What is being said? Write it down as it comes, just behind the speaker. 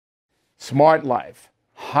Smart life.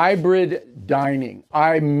 Hybrid dining.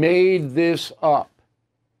 I made this up.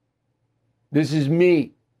 This is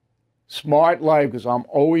me. Smart life, because I'm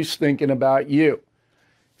always thinking about you.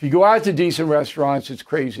 If you go out to decent restaurants, it's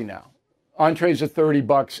crazy now. Entrees are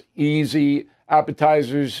 $30 easy.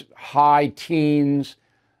 Appetizers, high teens.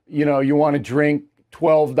 You know, you want a drink,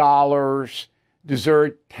 $12.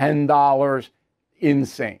 Dessert, $10.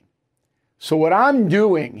 Insane. So what I'm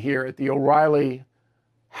doing here at the O'Reilly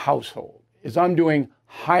household is I'm doing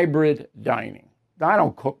hybrid dining. Now, I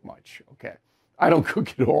don't cook much, okay? I don't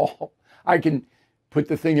cook at all. I can put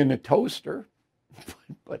the thing in the toaster,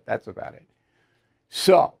 but that's about it.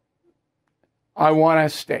 So I want a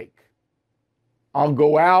steak. I'll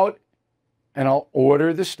go out and I'll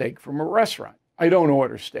order the steak from a restaurant. I don't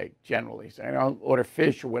order steak generally. So I'll order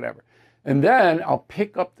fish or whatever. And then I'll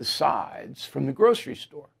pick up the sides from the grocery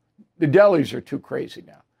store. The delis are too crazy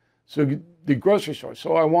now. So the grocery store.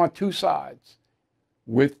 So I want 2 sides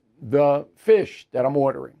with the fish that I'm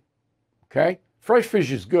ordering. Okay? Fresh fish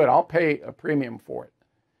is good. I'll pay a premium for it.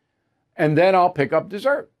 And then I'll pick up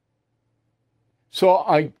dessert. So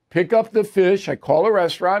I pick up the fish. I call a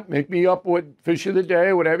restaurant. Make me up what fish of the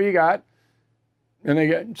day, whatever you got.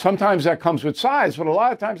 And sometimes that comes with sides, but a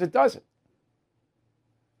lot of times it doesn't.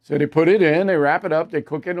 So they put it in, they wrap it up, they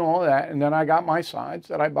cook it and all that, and then I got my sides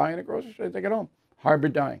that I buy in the grocery store, I take it home.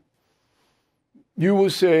 Hybrid dining. You will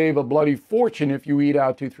save a bloody fortune if you eat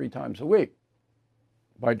out 2-3 times a week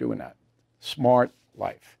by doing that. Smart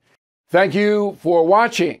life. Thank you for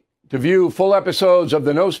watching. To view full episodes of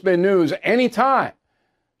the No Spin News anytime,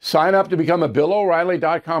 sign up to become a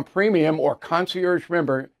BillO'Reilly.com premium or concierge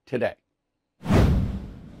member today.